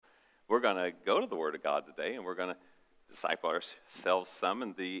we're going to go to the Word of God today, and we're going to disciple ourselves some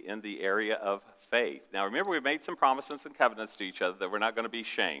in the area of faith. Now, remember, we've made some promises and covenants to each other that we're not going to be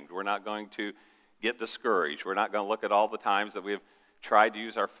shamed. We're not going to get discouraged. We're not going to look at all the times that we've tried to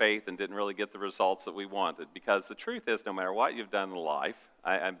use our faith and didn't really get the results that we wanted. Because the truth is, no matter what you've done in life,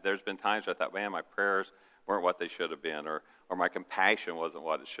 there's been times where I thought, man, my prayers weren't what they should have been, or my compassion wasn't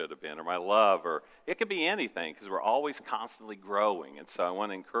what it should have been, or my love, or it could be anything, because we're always constantly growing. And so I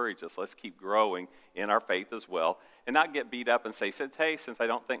want to encourage us, let's keep growing in our faith as well, and not get beat up and say, hey, since I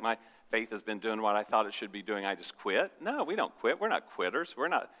don't think my faith has been doing what I thought it should be doing, I just quit. No, we don't quit. We're not quitters.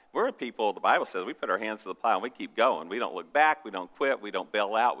 We're people, the Bible says, we put our hands to the plow and we keep going. We don't look back. We don't quit. We don't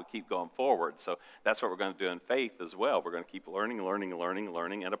bail out. We keep going forward. So that's what we're going to do in faith as well. We're going to keep learning,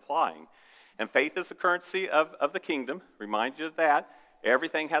 and applying. And faith is the currency of the kingdom. Remind you of that.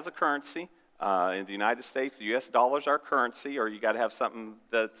 Everything has a currency. In the United States, the U.S. dollar is our currency, or you got to have something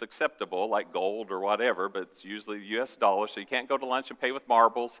that's acceptable, like gold or whatever, but it's usually the U.S. dollar. So you can't go to lunch and pay with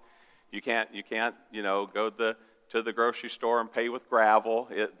marbles. You can't, go to the grocery store and pay with gravel.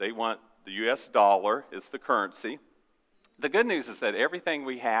 They want the U.S. dollar is the currency. The good news is that everything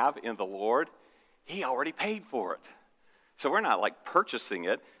we have in the Lord, He already paid for it. So we're not like purchasing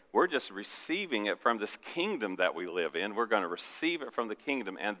it. We're just receiving it from this kingdom that we live in. We're going to receive it from the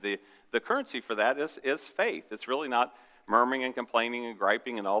kingdom. And the currency for that is faith. It's really not murmuring and complaining and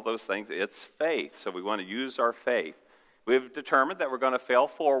griping and all those things. It's faith. So we want to use our faith. We've determined that we're going to fail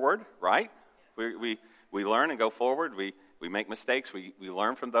forward, right? We learn and go forward. We make mistakes. We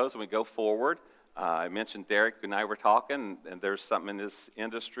learn from those and we go forward. I mentioned Derek and I were talking, and there's something in this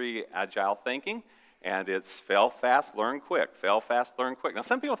industry, agile thinking, and it's fail fast, learn quick. Fail fast, learn quick. Now,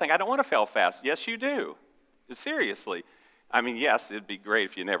 some people think, I don't want to fail fast. Yes, you do. Seriously. I mean, yes, it'd be great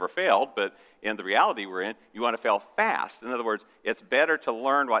if you never failed, but in the reality we're in, you want to fail fast. In other words, it's better to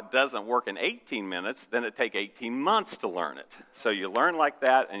learn what doesn't work in 18 minutes than it take 18 months to learn it. So you learn like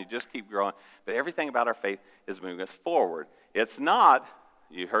that, and you just keep growing. But everything about our faith is moving us forward. It's not,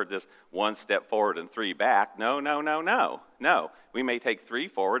 you heard this, 1 step forward and 3 back. No. We may take 3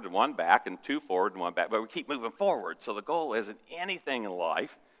 forward and 1 back, and 2 forward and 1 back, but we keep moving forward. So the goal isn't anything in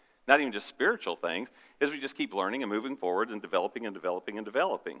life, not even just spiritual things, is we just keep learning and moving forward and developing.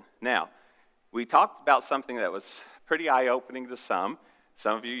 Now, we talked about something that was pretty eye-opening to some.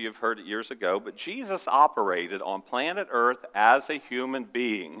 Some of you've heard it years ago, but Jesus operated on planet Earth as a human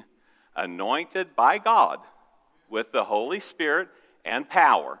being, anointed by God with the Holy Spirit and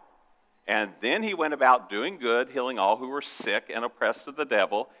power. And then he went about doing good, healing all who were sick and oppressed of the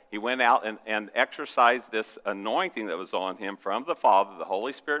devil. He went out and exercised this anointing that was on him from the Father, the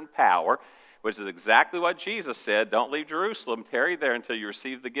Holy Spirit and power, which is exactly what Jesus said. Don't leave Jerusalem. Tarry there until you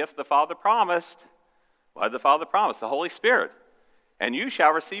receive the gift the Father promised. What did the Father promise? The Holy Spirit. And you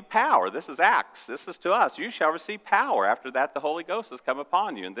shall receive power. This is Acts. This is to us. You shall receive power. After that, the Holy Ghost has come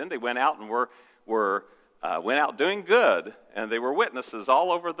upon you. And then they went out and went out doing good, and they were witnesses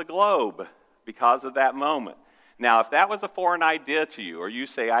all over the globe because of that moment. Now, if that was a foreign idea to you, or you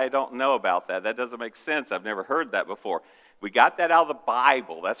say, I don't know about that, that doesn't make sense, I've never heard that before. We got that out of the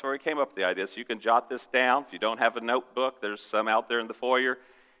Bible. That's where we came up with the idea. So you can jot this down. If you don't have a notebook, there's some out there in the foyer.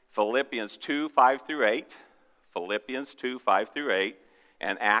 Philippians 2, 5 through 8. Philippians 2, 5 through 8.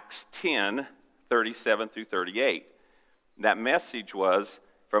 And Acts 10, 37 through 38. That message was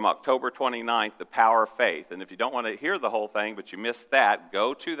from October 29th, the power of faith. And if you don't want to hear the whole thing, but you missed that,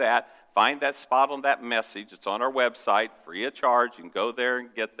 go to that. Find that spot on that message. It's on our website, free of charge. You can go there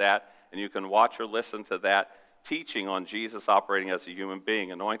and get that. And you can watch or listen to that teaching on Jesus operating as a human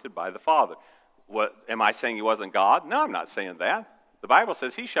being, anointed by the Father. What am I saying he wasn't God? No, I'm not saying that. The Bible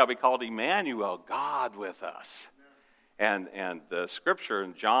says he shall be called Emmanuel, God with us. And the scripture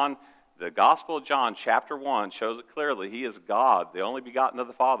in John, the Gospel of John, chapter 1, shows it clearly. He is God, the only begotten of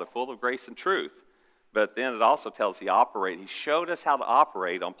the Father, full of grace and truth. But then it also tells he showed us how to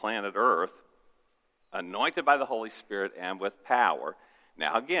operate on planet Earth, anointed by the Holy Spirit and with power.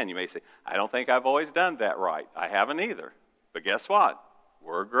 Now, again, you may say, I don't think I've always done that right. I haven't either. But guess what?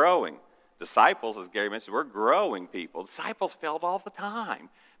 We're growing. Disciples, as Gary mentioned, we're growing people. Disciples failed all the time.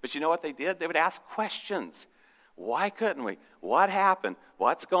 But you know what they did? They would ask questions. Why couldn't we? What happened?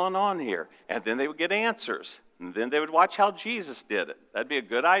 What's going on here? And then they would get answers. And then they would watch how Jesus did it. That'd be a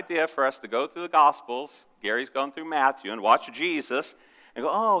good idea for us to go through the Gospels. Gary's gone through Matthew and watch Jesus and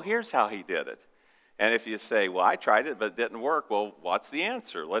go, oh, here's how he did it. And if you say, well, I tried it, but it didn't work, well, what's the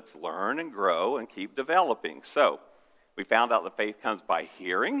answer? Let's learn and grow and keep developing. So we found out that faith comes by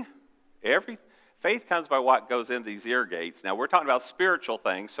hearing. Faith comes by what goes in these ear gates. Now, we're talking about spiritual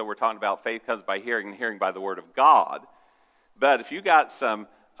things, so we're talking about faith comes by hearing and hearing by the Word of God. But if you got some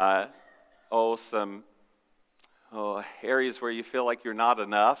some areas where you feel like you're not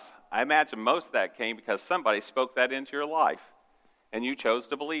enough, I imagine most of that came because somebody spoke that into your life, and you chose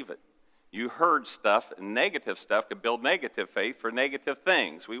to believe it. You heard stuff, and negative stuff could build negative faith for negative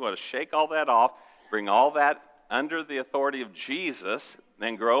things. We want to shake all that off, bring all that under the authority of Jesus,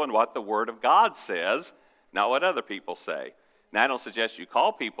 and grow in what the Word of God says, not what other people say. Now, I don't suggest you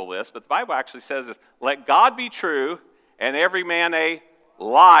call people this, but the Bible actually says this: let God be true and every man a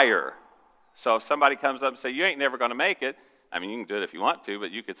liar. So if somebody comes up and say, you ain't never going to make it, I mean, you can do it if you want to,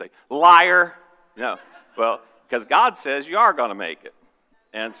 but you could say, liar. No. Well, because God says you are going to make it.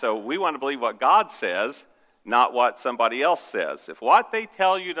 And so we want to believe what God says, not what somebody else says. If what they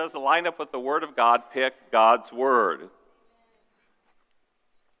tell you doesn't line up with the Word of God, pick God's Word.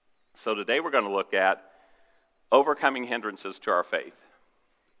 So today we're going to look at overcoming hindrances to our faith.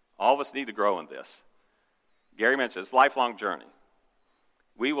 All of us need to grow in this. Gary mentioned it's a lifelong journey.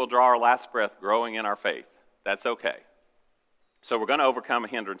 We will draw our last breath growing in our faith. That's okay. So we're going to overcome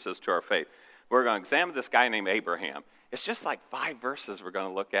hindrances to our faith. We're going to examine this guy named Abraham. It's just like 5 verses we're going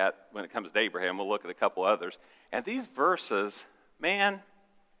to look at when it comes to Abraham. We'll look at a couple others. And these verses, man,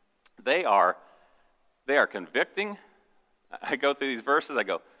 they are convicting. I go through these verses, I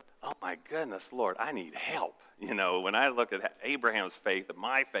go, oh my goodness, Lord, I need help. You know, when I look at Abraham's faith,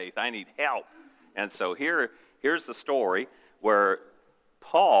 my faith, I need help. And so here's the story where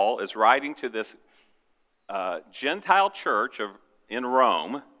Paul is writing to this Gentile church in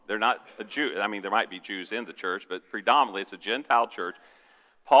Rome. They're not a Jew. I mean, there might be Jews in the church, but predominantly it's a Gentile church.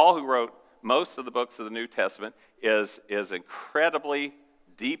 Paul, who wrote most of the books of the New Testament, is incredibly,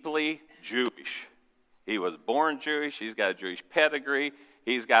 deeply Jewish. He was born Jewish. He's got a Jewish pedigree.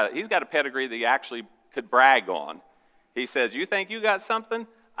 He's got a pedigree that he actually could brag on. He says, you think you got something?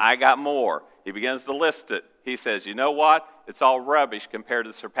 I got more. He begins to list it. He says, you know what? It's all rubbish compared to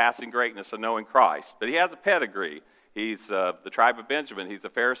the surpassing greatness of knowing Christ. But he has a pedigree. He's the tribe of Benjamin. He's a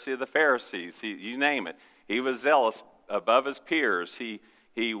Pharisee of the Pharisees. You name it. He was zealous above his peers.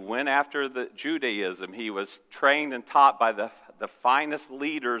 He went after the Judaism. He was trained and taught by the finest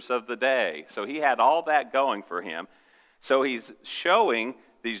leaders of the day. So he had all that going for him. So he's showing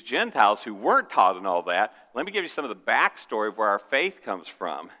these Gentiles who weren't taught in all that, let me give you some of the backstory of where our faith comes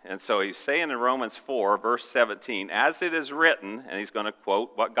from. And so he's saying in Romans 4, verse 17, as it is written, and he's going to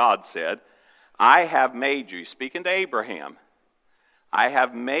quote what God said, I have made you, speaking to Abraham, I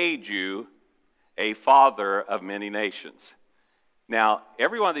have made you a father of many nations. Now,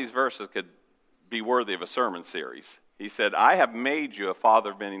 every one of these verses could be worthy of a sermon series. He said, I have made you a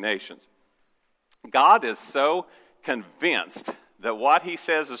father of many nations. God is so convinced that what he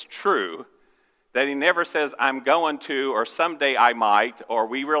says is true, that he never says, I'm going to, or someday I might, or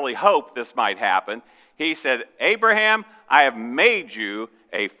we really hope this might happen. He said, Abraham, I have made you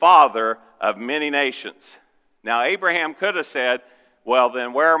a father of many nations. Now, Abraham could have said, well,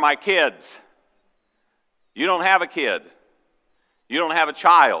 then where are my kids? You don't have a kid. You don't have a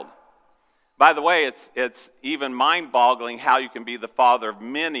child. By the way, it's even mind-boggling how you can be the father of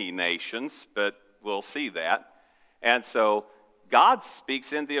many nations, but we'll see that. And so God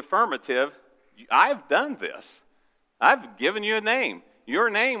speaks in the affirmative. I've done this. I've given you a name. Your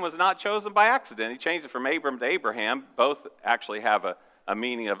name was not chosen by accident. He changed it from Abram to Abraham. Both actually have a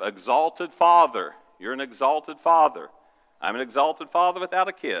meaning of exalted father. You're an exalted father. I'm an exalted father without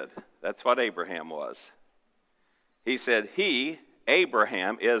a kid. That's what Abraham was. He said,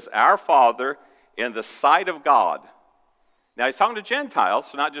 Abraham, is our father in the sight of God. Now, he's talking to Gentiles,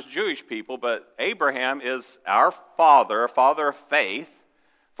 so not just Jewish people, but Abraham is our father, a father of faith,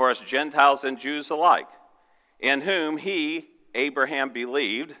 for us Gentiles and Jews alike, in whom Abraham,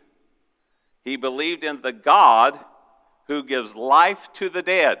 believed. He believed in the God who gives life to the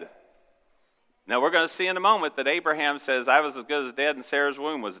dead. Now, we're going to see in a moment that Abraham says, I was as good as dead and Sarah's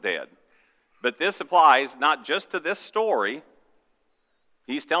womb was dead. But this applies not just to this story.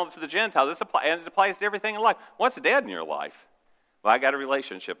 He's telling it to the Gentiles, and it applies to everything in life. What's dead in your life? Well, I got a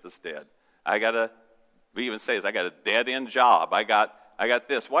relationship that's dead. We even say this, I got a dead-end job. I got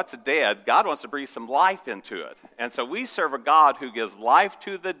this. What's dead? God wants to breathe some life into it. And so we serve a God who gives life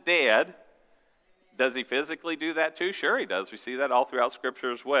to the dead. Does he physically do that too? Sure he does. We see that all throughout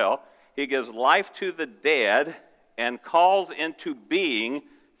Scripture as well. He gives life to the dead and calls into being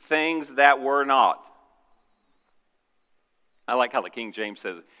things that were not. I like how the King James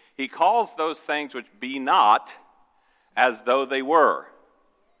says it. He calls those things which be not as though they were.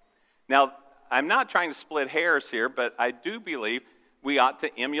 Now, I'm not trying to split hairs here, but I do believe we ought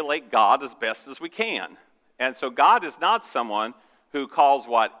to emulate God as best as we can. And so God is not someone who calls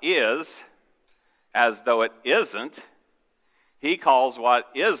what is as though it isn't. He calls what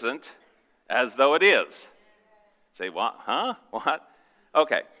isn't as though it is. Say, what? Huh? What?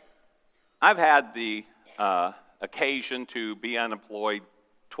 Okay. I've had the occasion to be unemployed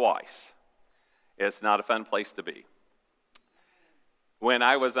twice. It's not a fun place to be. When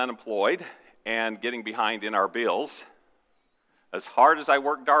I was unemployed and getting behind in our bills, as hard as I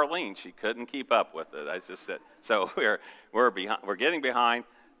worked Darlene, she couldn't keep up with it. I just said, so we're behind, we're getting behind.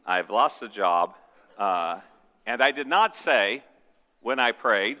 I've lost a job. And I did not say when I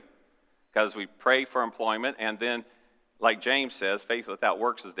prayed, because we pray for employment, and then, like James says, faith without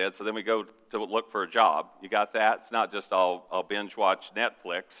works is dead, so then we go to look for a job. You got that? It's not just I'll binge watch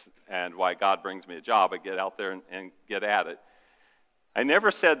Netflix and why God brings me a job. I get out there and get at it. I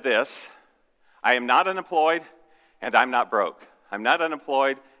never said this: I am not unemployed and I'm not broke. I'm not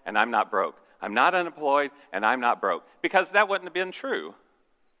unemployed and I'm not broke. I'm not unemployed and I'm not broke. Because that wouldn't have been true.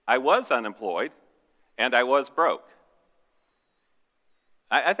 I was unemployed and I was broke.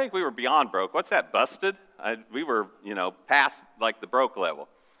 I think we were beyond broke. What's that, busted? We were, past like the broke level.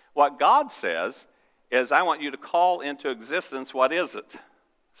 What God says is, I want you to call into existence what isn't.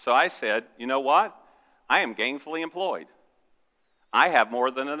 So I said, you know what? I am gainfully employed. I have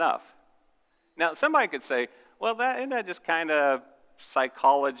more than enough. Now, somebody could say, well, isn't that just kind of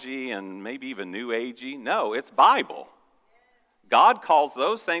psychology and maybe even New Agey? No, it's Bible. God calls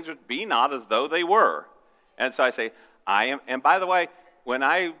those things which be not as though they were. And so I say, I am, and by the way, when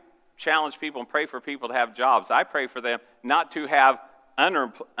I challenge people and pray for people to have jobs, I pray for them not to have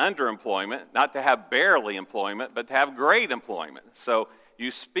underemployment, not to have barely employment, but to have great employment. So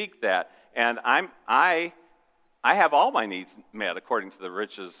you speak that. And I have all my needs met according to the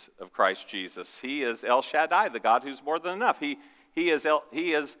riches of Christ Jesus. He is El Shaddai, the God who's more than enough. He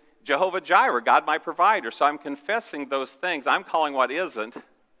is Jehovah Jireh, God my provider. So I'm confessing those things. I'm calling what isn't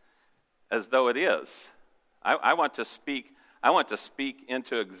as though it is. I want to speak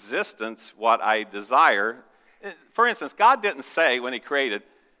into existence what I desire. For instance, God didn't say when he created,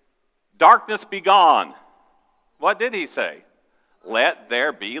 darkness be gone. What did he say? Let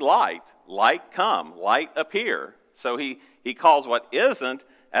there be light. Light come, light appear. So he calls what isn't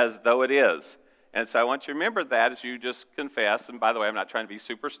as though it is. And so I want you to remember that as you just confess. And by the way, I'm not trying to be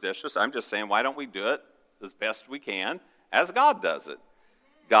superstitious. I'm just saying, why don't we do it as best we can as God does it?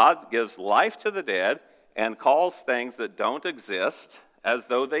 God gives life to the dead and calls things that don't exist as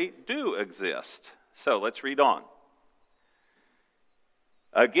though they do exist. So let's read on.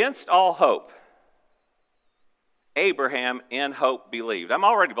 Against all hope, Abraham in hope believed. I'm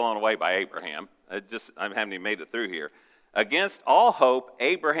already blown away by Abraham. I haven't even made it through here. Against all hope,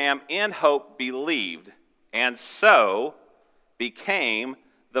 Abraham in hope believed, and so became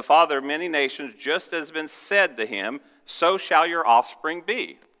the father of many nations, just as has been said to him, so shall your offspring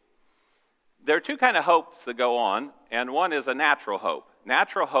be. There are two kinds of hopes that go on, and one is a natural hope.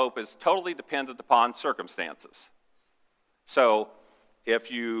 Natural hope is totally dependent upon circumstances. So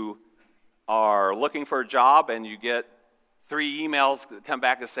if you are looking for a job and you get 3 emails that come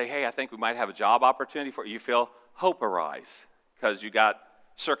back and say, hey, I think we might have a job opportunity for you, feel hope arise because you got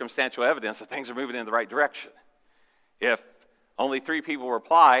circumstantial evidence that things are moving in the right direction. If only 3 people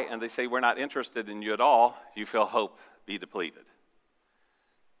reply and they say we're not interested in you at all, you feel hope be depleted.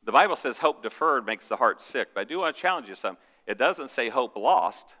 The Bible says hope deferred makes the heart sick, but I do want to challenge you some. It doesn't say hope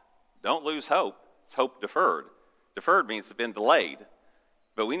lost. Don't lose hope. It's hope deferred. Deferred means it's been delayed,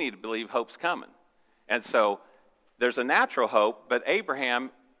 but we need to believe hope's coming. And so there's a natural hope, but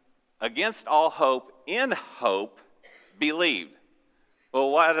Abraham, against all hope, in hope, believed. Well,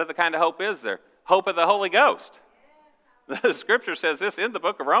 what other kind of hope is there? Hope of the Holy Ghost. The scripture says this in the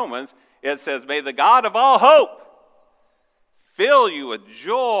book of Romans. It says, may the God of all hope fill you with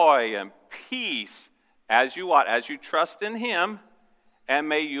joy and peace as you what? As you trust in him, and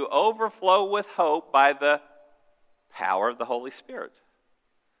may you overflow with hope by the power of the Holy Spirit.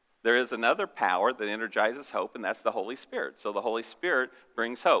 There is another power that energizes hope, and that's the Holy Spirit. So the Holy Spirit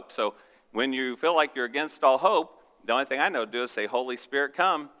brings hope. So when you feel like you're against all hope, the only thing I know to do is say, Holy Spirit,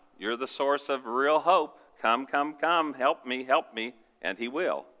 come. You're the source of real hope. Come, come, come. Help me, and he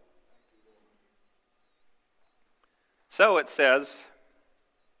will. So it says,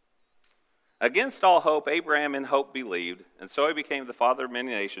 against all hope, Abraham in hope believed, and so he became the father of many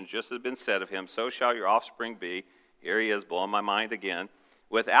nations, just as has been said of him, so shall your offspring be. Here he is, blowing my mind again.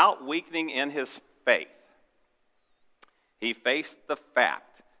 Without weakening in his faith, he faced the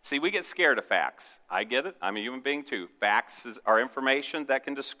fact. See, we get scared of facts. I get it. I'm a human being too. Facts are information that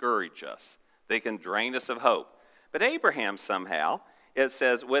can discourage us. They can drain us of hope. But Abraham somehow, it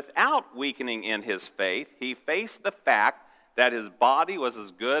says, without weakening in his faith, he faced the fact that his body was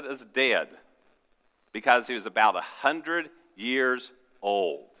as good as dead because he was about 100 years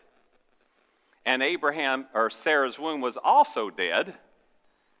old. And Sarah's womb was also dead,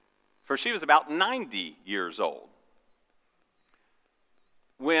 for she was about 90 years old.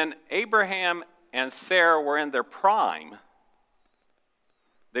 When Abraham and Sarah were in their prime,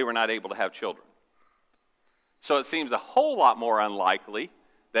 they were not able to have children. So it seems a whole lot more unlikely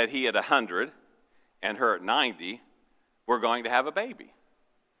that he at 100 and her at 90 were going to have a baby.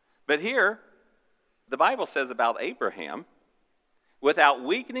 But here, the Bible says about Abraham, without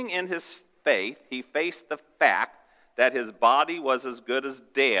weakening in his faith, he faced the fact that his body was as good as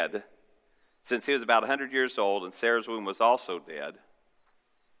dead, since he was about 100 years old and Sarah's womb was also dead.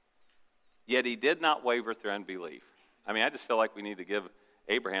 Yet he did not waver through unbelief. I mean, I just feel like we need to give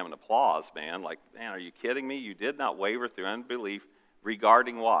Abraham an applause, man. Like, man, are you kidding me? You did not waver through unbelief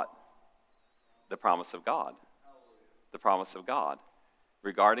regarding what? The promise of God. The promise of God.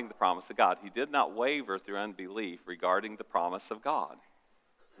 Regarding the promise of God. He did not waver through unbelief regarding the promise of God.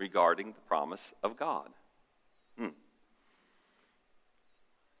 Regarding the promise of God.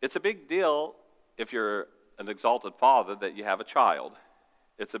 It's a big deal if you're an exalted father that you have a child.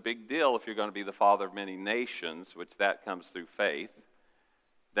 It's a big deal if you're going to be the father of many nations, which that comes through faith,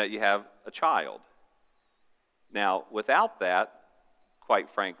 that you have a child. Now, without that,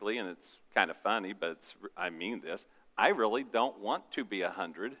 quite frankly, and it's kind of funny, but I mean this, I really don't want to be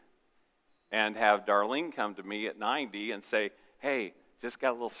 100 and have Darlene come to me at 90 and say, hey, just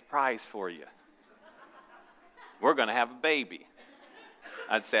got a little surprise for you. We're going to have a baby.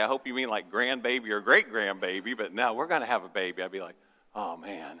 I'd say, I hope you mean like grandbaby or great-grandbaby, but no, we're going to have a baby. I'd be like, oh,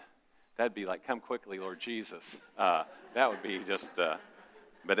 man, that'd be like, come quickly, Lord Jesus. That would be just,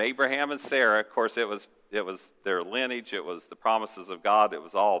 but Abraham and Sarah, of course, it was their lineage, it was the promises of God, it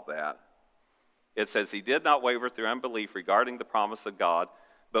was all that. It says he did not waver through unbelief regarding the promise of God,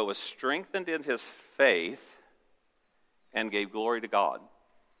 but was strengthened in his faith and gave glory to God.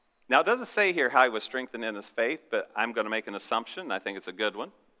 Now, it doesn't say here how he was strengthened in his faith, but I'm going to make an assumption, and I think it's a good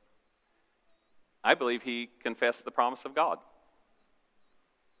one. I believe he confessed the promise of God.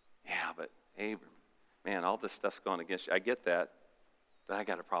 Yeah, but Abram, man, all this stuff's going against you. I get that, but I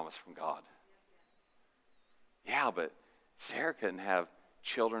got a promise from God. Yeah, but Sarah couldn't have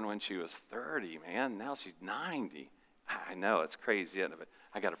children when she was 30, man. Now she's 90. I know, it's crazy, isn't it? But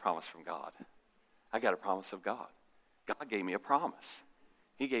I got a promise from God. I got a promise of God. God gave me a promise.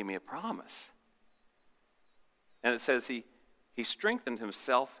 He gave me a promise. And it says he strengthened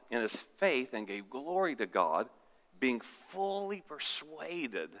himself in his faith and gave glory to God, being fully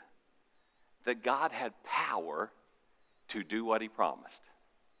persuaded that God had power to do what he promised.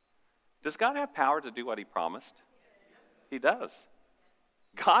 Does God have power to do what he promised? He does.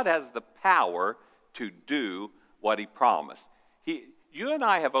 God has the power to do what he promised. You and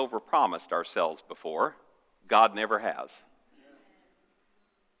I have overpromised ourselves before. God never has.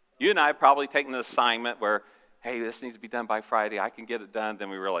 You and I have probably taken an assignment where, hey, this needs to be done by Friday. I can get it done. Then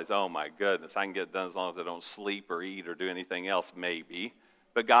we realize, oh, my goodness, I can get it done as long as I don't sleep or eat or do anything else, maybe.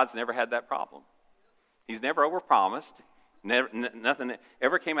 But God's never had that problem. He's never overpromised. Nothing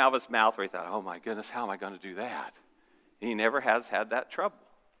ever came out of his mouth where he thought, oh, my goodness, how am I going to do that? He never has had that trouble.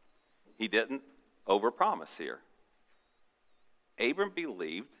 He didn't overpromise here.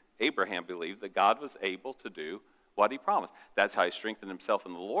 Abraham believed that God was able to do what he promised. That's how he strengthened himself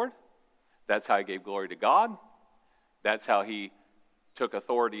in the Lord. That's how he gave glory to God. That's how he took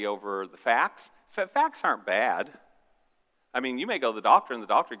authority over the facts. Facts aren't bad. I mean, you may go to the doctor and the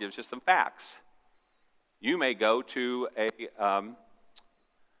doctor gives you some facts. You may go to a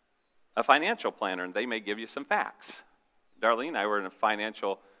financial planner and they may give you some facts. Darlene and I were in a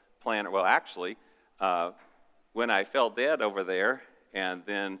financial planner. Well, actually, when I fell dead over there and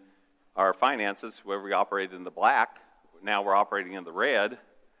then our finances, where we operated in the black, now we're operating in the red,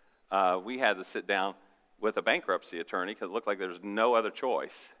 we had to sit down with a bankruptcy attorney because it looked like there was no other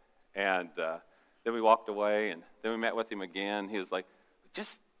choice. And then we walked away, and then we met with him again. He was like,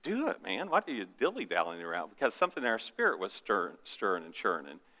 just do it, man. Why are you dilly-dallying around? Because something in our spirit was stirring and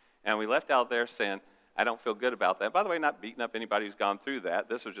churning. And we left out there saying, I don't feel good about that. By the way, not beating up anybody who's gone through that.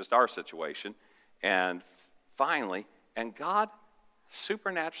 This was just our situation. And finally, and God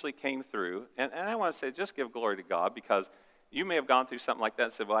supernaturally came through. And I want to say, just give glory to God, because you may have gone through something like that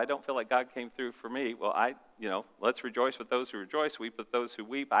and said, well, I don't feel like God came through for me. Well, let's rejoice with those who rejoice, weep with those who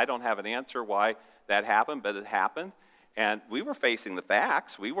weep. I don't have an answer why that happened, but it happened. And we were facing the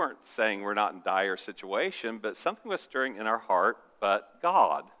facts. We weren't saying we're not in dire situation, but something was stirring in our heart, but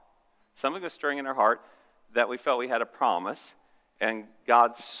God. Something was stirring in our heart that we felt we had a promise, and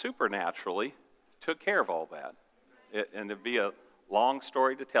God supernaturally took care of all that. And it'd be a long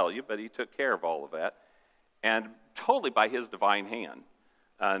story to tell you, but he took care of all of that. And totally by his divine hand.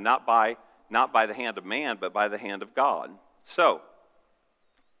 Not by not by the hand of man, but by the hand of God. So,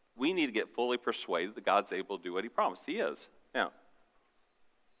 we need to get fully persuaded that God's able to do what he promised. He is. Now,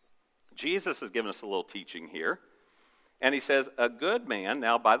 Jesus has given us a little teaching here. And he says, a good man,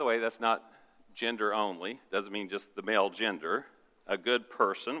 now, by the way, that's not gender only. Doesn't mean just the male gender. A good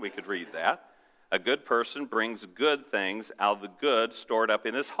person, we could read that. A good person brings good things out of the good stored up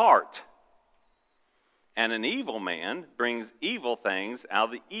in his heart. And an evil man brings evil things out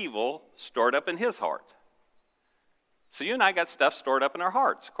of the evil stored up in his heart. So you and I got stuff stored up in our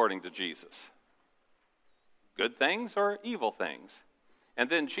hearts, according to Jesus. Good things or evil things. And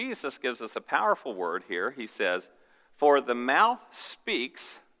then Jesus gives us a powerful word here. He says, for the mouth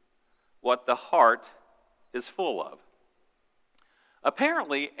speaks what the heart is full of.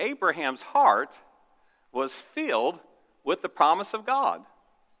 Apparently, Abraham's heart was filled with the promise of God.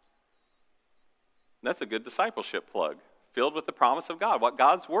 That's a good discipleship plug. Filled with the promise of God, what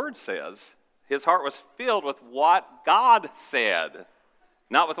God's word says. His heart was filled with what God said,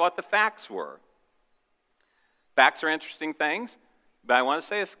 not with what the facts were. Facts are interesting things, but I want to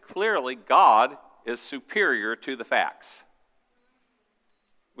say this clearly, God is superior to the facts.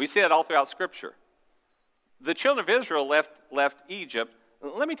 We see it all throughout Scripture. The children of Israel left Egypt.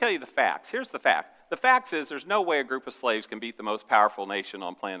 Let me tell you the facts. Here's the fact. The facts is there's no way a group of slaves can beat the most powerful nation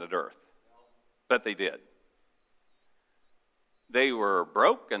on planet Earth. But they did. They were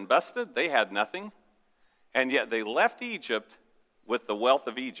broke and busted. They had nothing. And yet they left Egypt with the wealth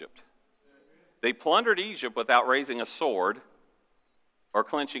of Egypt. They plundered Egypt without raising a sword or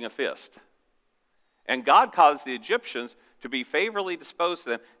clenching a fist. And God caused the Egyptians to be favorably disposed to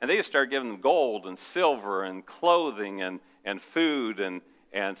them, and they just started giving them gold and silver and clothing and food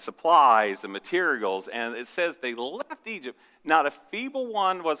and supplies and materials. And it says they left Egypt. Not a feeble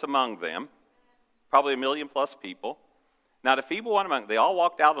one was among them, probably 1 million plus people. Not a feeble one among them. They all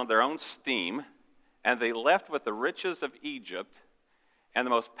walked out on their own steam, and they left with the riches of Egypt. And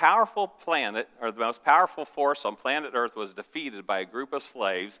the most powerful planet, or the most powerful force on planet Earth was defeated by a group of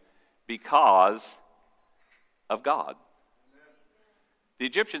slaves because of God. The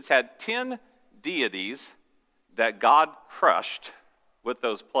Egyptians had 10 deities that God crushed with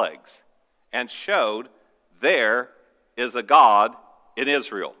those plagues and showed there is a God in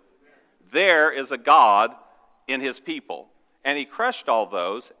Israel. There is a God in his people. And he crushed all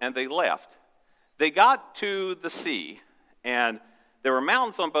those, and they left. They got to the sea, and there were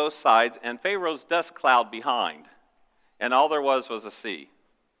mountains on both sides, and Pharaoh's dust cloud behind. And all there was a sea.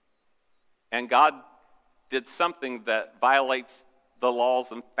 And God did something that violates the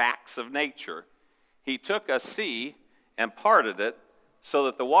laws and facts of nature. He took a sea and parted it so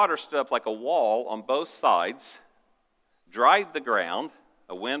that the water stood up like a wall on both sides, dried the ground.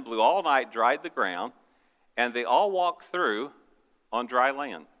 A wind blew all night, dried the ground, and they all walked through on dry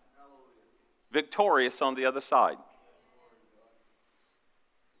land, victorious on the other side.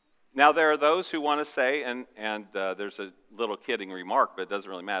 Now, there are those who want to say, and there's a little kidding remark, but it doesn't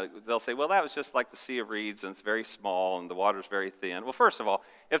really matter. They'll say, well, that was just like the Sea of Reeds, and it's very small, and the water's very thin. Well, first of all,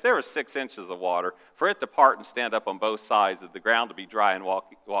 if there was 6 inches of water, for it to part and stand up on both sides, and the ground to be dry and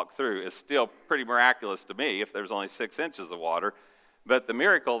walk through is still pretty miraculous to me if there's only 6 inches of water. But the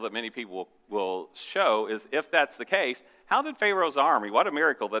miracle that many people will show is if that's the case, how did Pharaoh's army, what a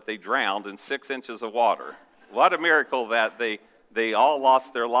miracle that they drowned in 6 inches of water. What a miracle that they all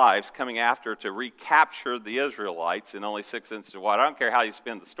lost their lives coming after to recapture the Israelites in only 6 inches of water. I don't care how you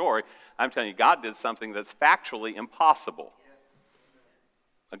spin the story. I'm telling you, God did something that's factually impossible.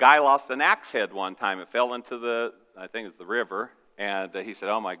 A guy lost an axe head one time. It fell into I think it's the river. And he said,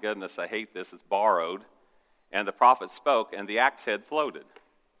 oh my goodness, I hate this. It's borrowed. And the prophet spoke, and the axe head floated.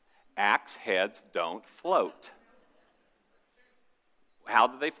 Axe heads don't float. How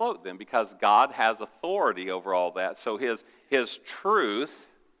did they float then? Because God has authority over all that. So his truth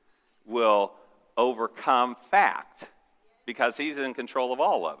will overcome fact because he's in control of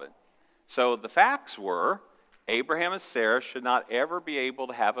all of it. So the facts were Abraham and Sarah should not ever be able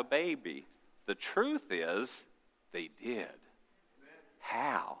to have a baby. The truth is they did.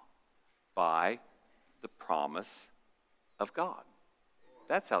 How? By the promise of God.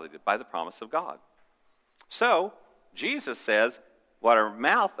 That's how they did, by the promise of God. So Jesus says, what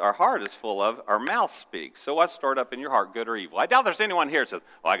our heart is full of, our mouth speaks. So what's stored up in your heart, good or evil? I doubt there's anyone here that says,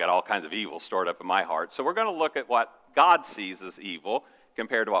 I got all kinds of evil stored up in my heart. So we're going to look at what God sees as evil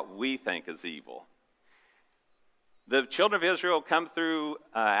compared to what we think is evil. The children of Israel come through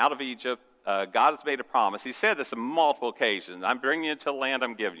out of Egypt. God has made a promise. He said this on multiple occasions. I'm bringing you into the land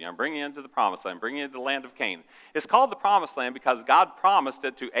I'm giving you. I'm bringing you into the promised land. I'm bringing you into the land of Canaan. It's called the promised land because God promised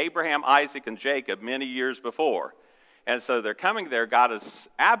it to Abraham, Isaac, and Jacob many years before. And so they're coming there. God is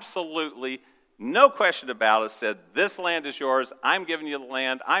absolutely, no question about it, said, this land is yours. I'm giving you the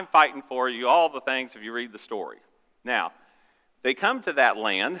land. I'm fighting for you, all the things if you read the story. Now, they come to that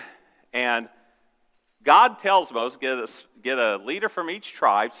land, and God tells Moses, get a leader from each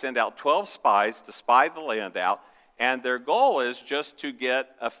tribe, send out 12 spies to spy the land out, and their goal is just to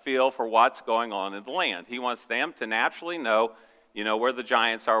get a feel for what's going on in the land. He wants them to naturally know, where the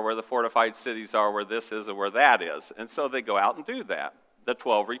giants are, where the fortified cities are, where this is and where that is. And so they go out and do that. The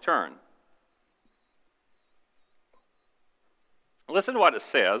 12 return. Listen to what it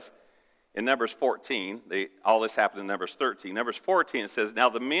says in Numbers 14. All this happened in Numbers 13. Numbers 14, it says, now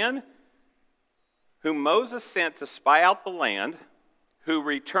the men whom Moses sent to spy out the land, who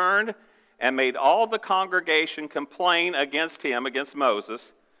returned and made all the congregation complain against him, against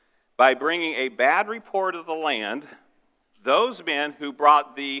Moses, by bringing a bad report of the land, those men who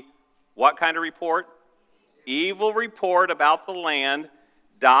brought the, what kind of report? Evil report about the land,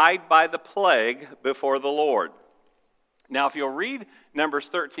 died by the plague before the Lord. Now, if you'll read Numbers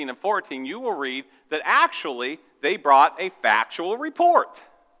 13 and 14, you will read that actually they brought a factual report.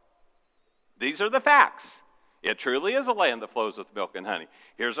 These are the facts. It truly is a land that flows with milk and honey.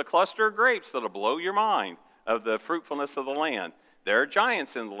 Here's a cluster of grapes that'll blow your mind of the fruitfulness of the land. There are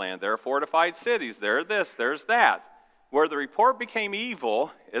giants in the land. There are fortified cities. There are this, there's that. Where the report became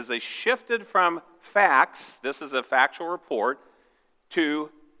evil is they shifted from facts, this is a factual report, to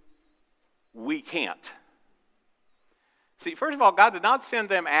we can't. See, first of all, God did not send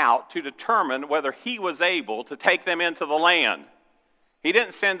them out to determine whether he was able to take them into the land. He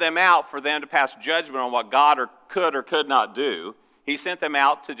didn't send them out for them to pass judgment on what God could or could not do. He sent them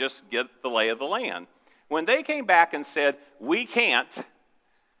out to just get the lay of the land. When they came back and said, we can't,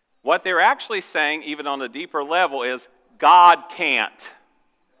 what they're actually saying, even on a deeper level, is God can't.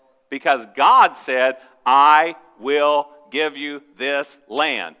 Because God said, I will give you this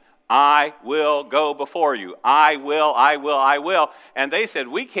land. I will go before you. I will. And they said,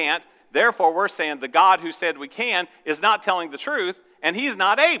 we can't. Therefore, we're saying the God who said we can is not telling the truth, and he's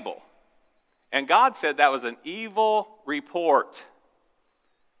not able. And God said that was an evil report.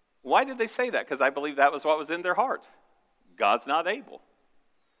 Why did they say that? Because I believe that was what was in their heart. God's not able.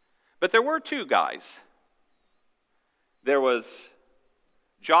 But there were two guys. There was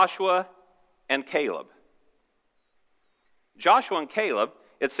Joshua and Caleb. Joshua and Caleb,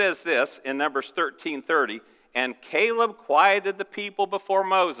 it says this in Numbers 13:30, and Caleb quieted the people before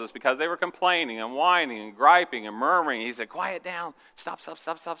Moses because they were complaining and whining and griping and murmuring. He said, quiet down,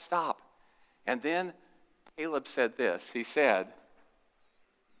 stop. And then Caleb said this. He said,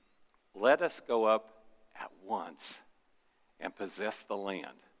 let us go up at once and possess the land,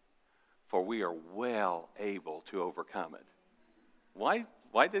 for we are well able to overcome it.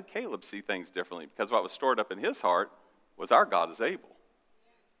 Why did Caleb see things differently? Because what was stored up in his heart was our God is able.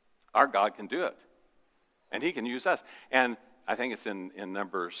 Our God can do it. And he can use us. And I think it's in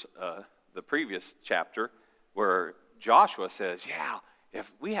Numbers, the previous chapter, where Joshua says, yeah,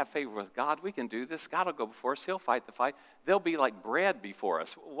 if we have favor with God, we can do this. God will go before us. He'll fight the fight. They'll be like bread before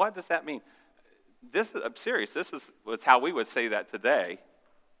us. What does that mean? I'm serious. This is how we would say that today.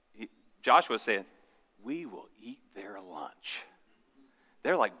 Joshua saying, we will eat their lunch.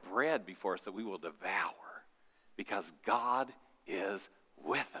 They're like bread before us that we will devour because God is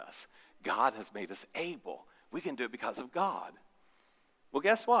with us. God has made us able. We can do it because of God. Well,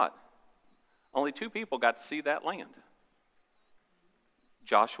 guess what? Only two people got to see that land.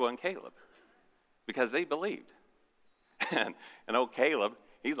 Joshua and Caleb. Because they believed. And old Caleb,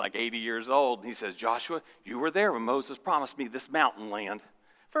 he's like 80 years old. And he says, Joshua, you were there when Moses promised me this mountain land.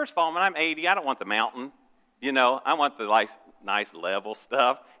 First of all, when I'm 80, I don't want the mountain. I want the nice level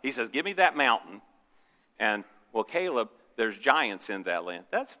stuff. He says, give me that mountain. And, well, Caleb, there's giants in that land.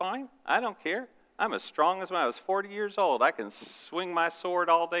 That's fine. I don't care. I'm as strong as when I was 40 years old. I can swing my sword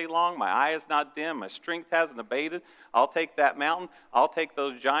all day long. My eye is not dim. My strength hasn't abated. I'll take that mountain. I'll take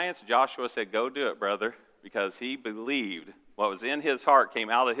those giants. Joshua said, go do it, brother, because he believed what was in his heart came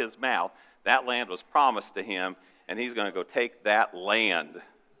out of his mouth. That land was promised to him, and he's going to go take that land.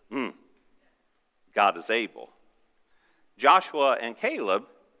 God is able. Joshua and Caleb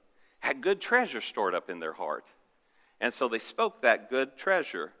had good treasure stored up in their heart. And so they spoke that good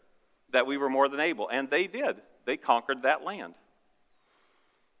treasure that we were more than able. And they did. They conquered that land.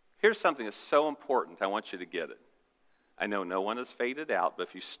 Here's something that's so important. I want you to get it. I know no one has faded out, but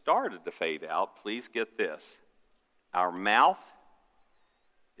if you started to fade out, please get this. Our mouth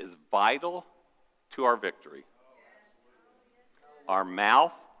is vital to our victory. Our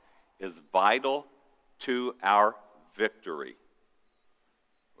mouth is vital to our victory.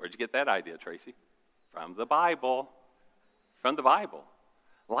 Where'd you get that idea, Tracy? From the Bible. from the Bible.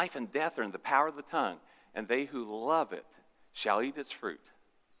 Life and death are in the power of the tongue, and they who love it shall eat its fruit.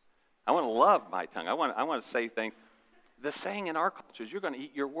 I want to love my tongue. I want to say things. The saying in our culture is you're going to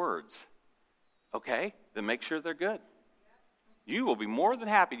eat your words. Okay? Then make sure they're good. You will be more than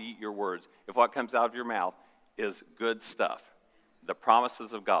happy to eat your words if what comes out of your mouth is good stuff. The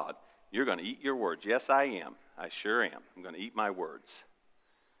promises of God. You're going to eat your words. Yes, I am. I sure am. I'm going to eat my words.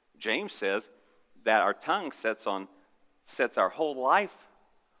 James says that our tongue sets our whole life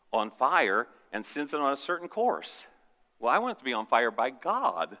on fire and sends it on a certain course. Well, I want it to be on fire by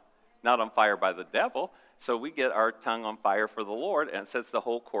God, not on fire by the devil. So we get our tongue on fire for the Lord, and it sets the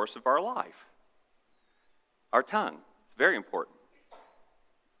whole course of our life. Our tongue. It's very important.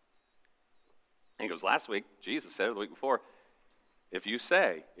 And he goes, last week, Jesus said it the week before, if you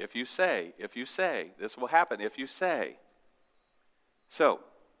say, this will happen if you say. So,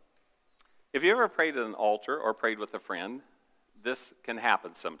 if you ever prayed at an altar or prayed with a friend, this can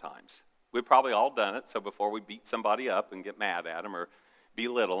happen sometimes. We've probably all done it, so before we beat somebody up and get mad at them or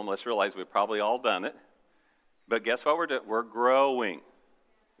belittle them, let's realize we've probably all done it. But guess what we're doing? We're growing.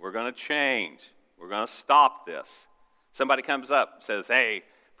 We're going to change. We're going to stop this. Somebody comes up and says, hey,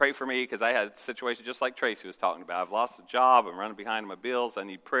 pray for me because I had a situation just like Tracy was talking about. I've lost a job. I'm running behind on my bills. I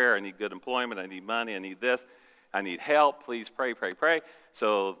need prayer. I need good employment. I need money. I need this. I need help. Please pray, pray, pray.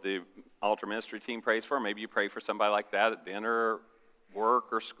 So the altar ministry team prays for them. Maybe you pray for somebody like that at dinner or work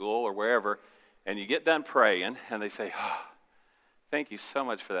or school or wherever, and you get done praying, and they say, oh, thank you so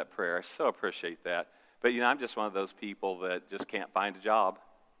much for that prayer. I so appreciate that. But, I'm just one of those people that just can't find a job.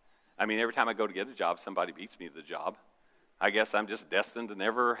 I mean, every time I go to get a job, somebody beats me to the job. I guess I'm just destined to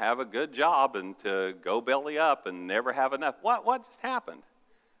never have a good job and to go belly up and never have enough. What just happened?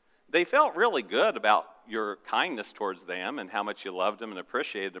 They felt really good about your kindness towards them and how much you loved them and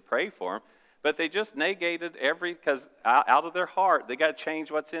appreciated to pray for them, but they just negated because out of their heart, they got to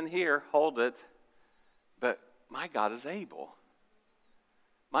change what's in here, hold it. But my God is able.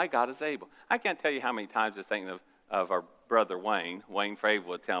 My God is able. I can't tell you how many times just thinking of our brother Wayne Frave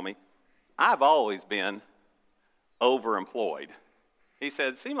would tell me, I've always been overemployed. He said,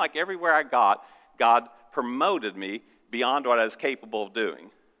 it seemed like everywhere I got, God promoted me beyond what I was capable of doing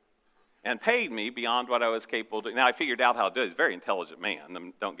and paid me beyond what I was capable of doing. Now, I figured out how to do it. He's a very intelligent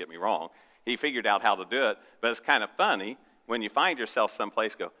man, don't get me wrong. He figured out how to do it, but it's kind of funny when you find yourself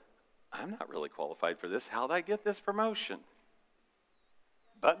someplace go, I'm not really qualified for this. How did I get this promotion?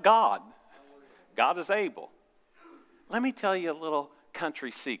 But God is able. Let me tell you a little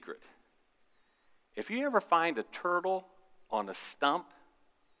country secret. If you ever find a turtle on a stump,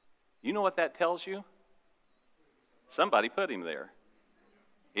 you know what that tells you? Somebody put him there.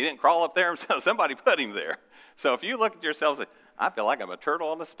 He didn't crawl up there himself. Somebody put him there. So if you look at yourself and say, I feel like I'm a turtle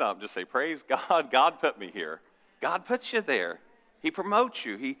on a stump, just say, praise God, God put me here. God puts you there. He promotes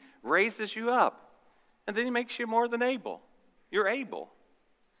you. He raises you up. And then he makes you more than able. You're able.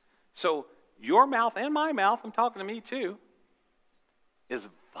 So your mouth and my mouth, I'm talking to me too, is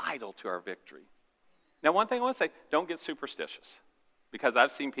vital to our victory. Now, one thing I want to say, don't get superstitious. Because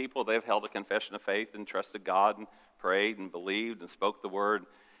I've seen people, they've held a confession of faith and trusted God and prayed and believed and spoke the word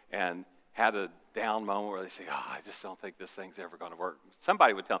and had a down moment where they say, I just don't think this thing's ever going to work.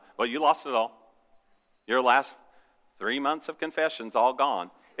 Somebody would tell them, well, you lost it all. Your last 3 months of confession's all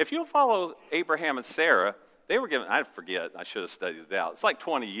gone. If you'll follow Abraham and Sarah, they were given, I forget, I should have studied it out. It's like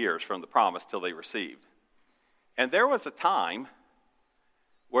 20 years from the promise till they received. And there was a time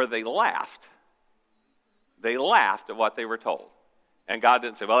where they laughed. They laughed at what they were told. And God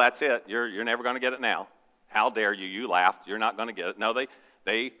didn't say, well, that's it. You're never going to get it now. How dare you? You laughed. You're not going to get it. No,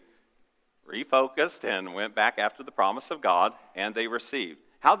 they refocused and went back after the promise of God, and they received.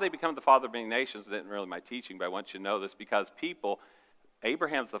 How did they become the father of many nations? It isn't really my teaching, but I want you to know this because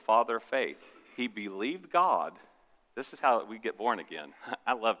Abraham's the father of faith. He believed God. This is how we get born again.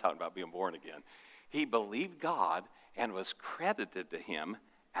 I love talking about being born again. He believed God and was credited to him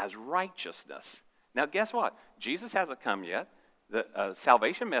as righteousness. Now, guess what? Jesus hasn't come yet. The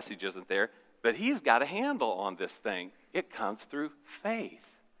salvation message isn't there, but he's got a handle on this thing. It comes through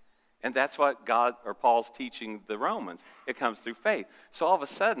faith. And that's what Paul's teaching the Romans. It comes through faith. So all of a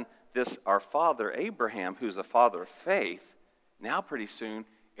sudden, our father Abraham, who's a father of faith, now pretty soon,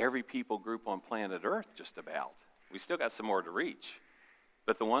 every people group on planet Earth just about. We still got some more to reach.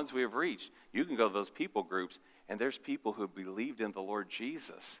 But the ones we have reached, you can go to those people groups, and there's people who believed in the Lord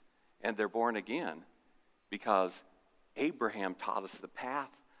Jesus, and they're born again because Abraham taught us the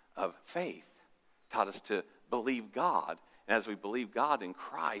path of faith, taught us to believe God. And as we believe God in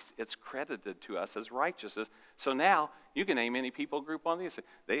Christ, it's credited to us as righteousness. So now you can name any people group on these.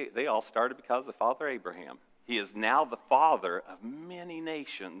 They all started because of Father Abraham. He is now the father of many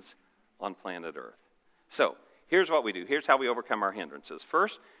nations on planet Earth. So, here's what we do. Here's how we overcome our hindrances.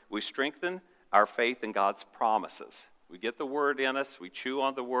 First, we strengthen our faith in God's promises. We get the word in us. We chew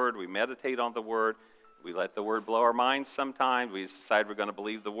on the word. We meditate on the word. We let the word blow our minds sometimes. We decide we're going to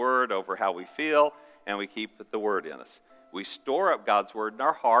believe the word over how we feel, and we keep the word in us. We store up God's word in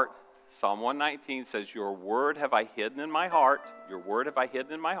our heart. Psalm 119 says, your word have I hidden in my heart. Your word have I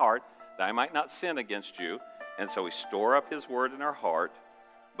hidden in my heart, that I might not sin against you. And so we store up his word in our heart.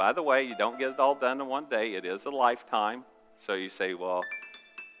 By the way, you don't get it all done in one day. It is a lifetime. So you say, well,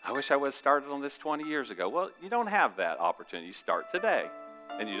 I wish I would have started on this 20 years ago. Well, you don't have that opportunity. You start today.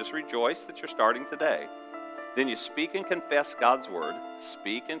 And you just rejoice that you're starting today. Then you speak and confess God's word.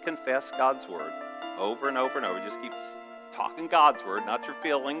 Speak and confess God's word over and over and over. Just keep talking God's word, not your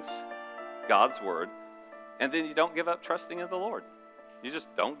feelings, God's word. And then you don't give up trusting in the Lord. You just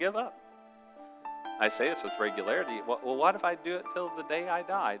don't give up. I say this with regularity. Well, what if I do it till the day I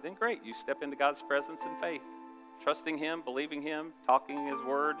die? Then great, you step into God's presence in faith. Trusting him, believing him, talking his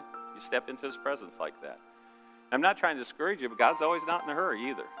word, you step into his presence like that. I'm not trying to discourage you, but God's always not in a hurry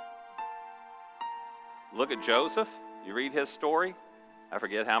either. Look at Joseph. You read his story. I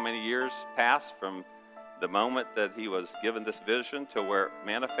forget how many years passed from the moment that he was given this vision to where it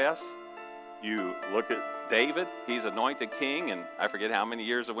manifests. You look at David. He's anointed king, and I forget how many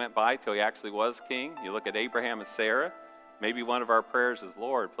years it went by till he actually was king. You look at Abraham and Sarah. Maybe one of our prayers is,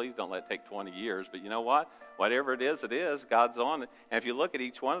 Lord, please don't let it take 20 years. But you know what? Whatever it is, God's on it. And if you look at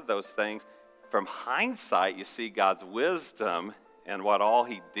each one of those things, from hindsight, you see God's wisdom and what all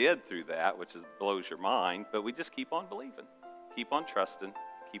he did through that, which blows your mind. But we just keep on believing, keep on trusting,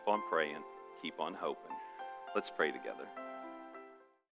 keep on praying, keep on hoping. Let's pray together.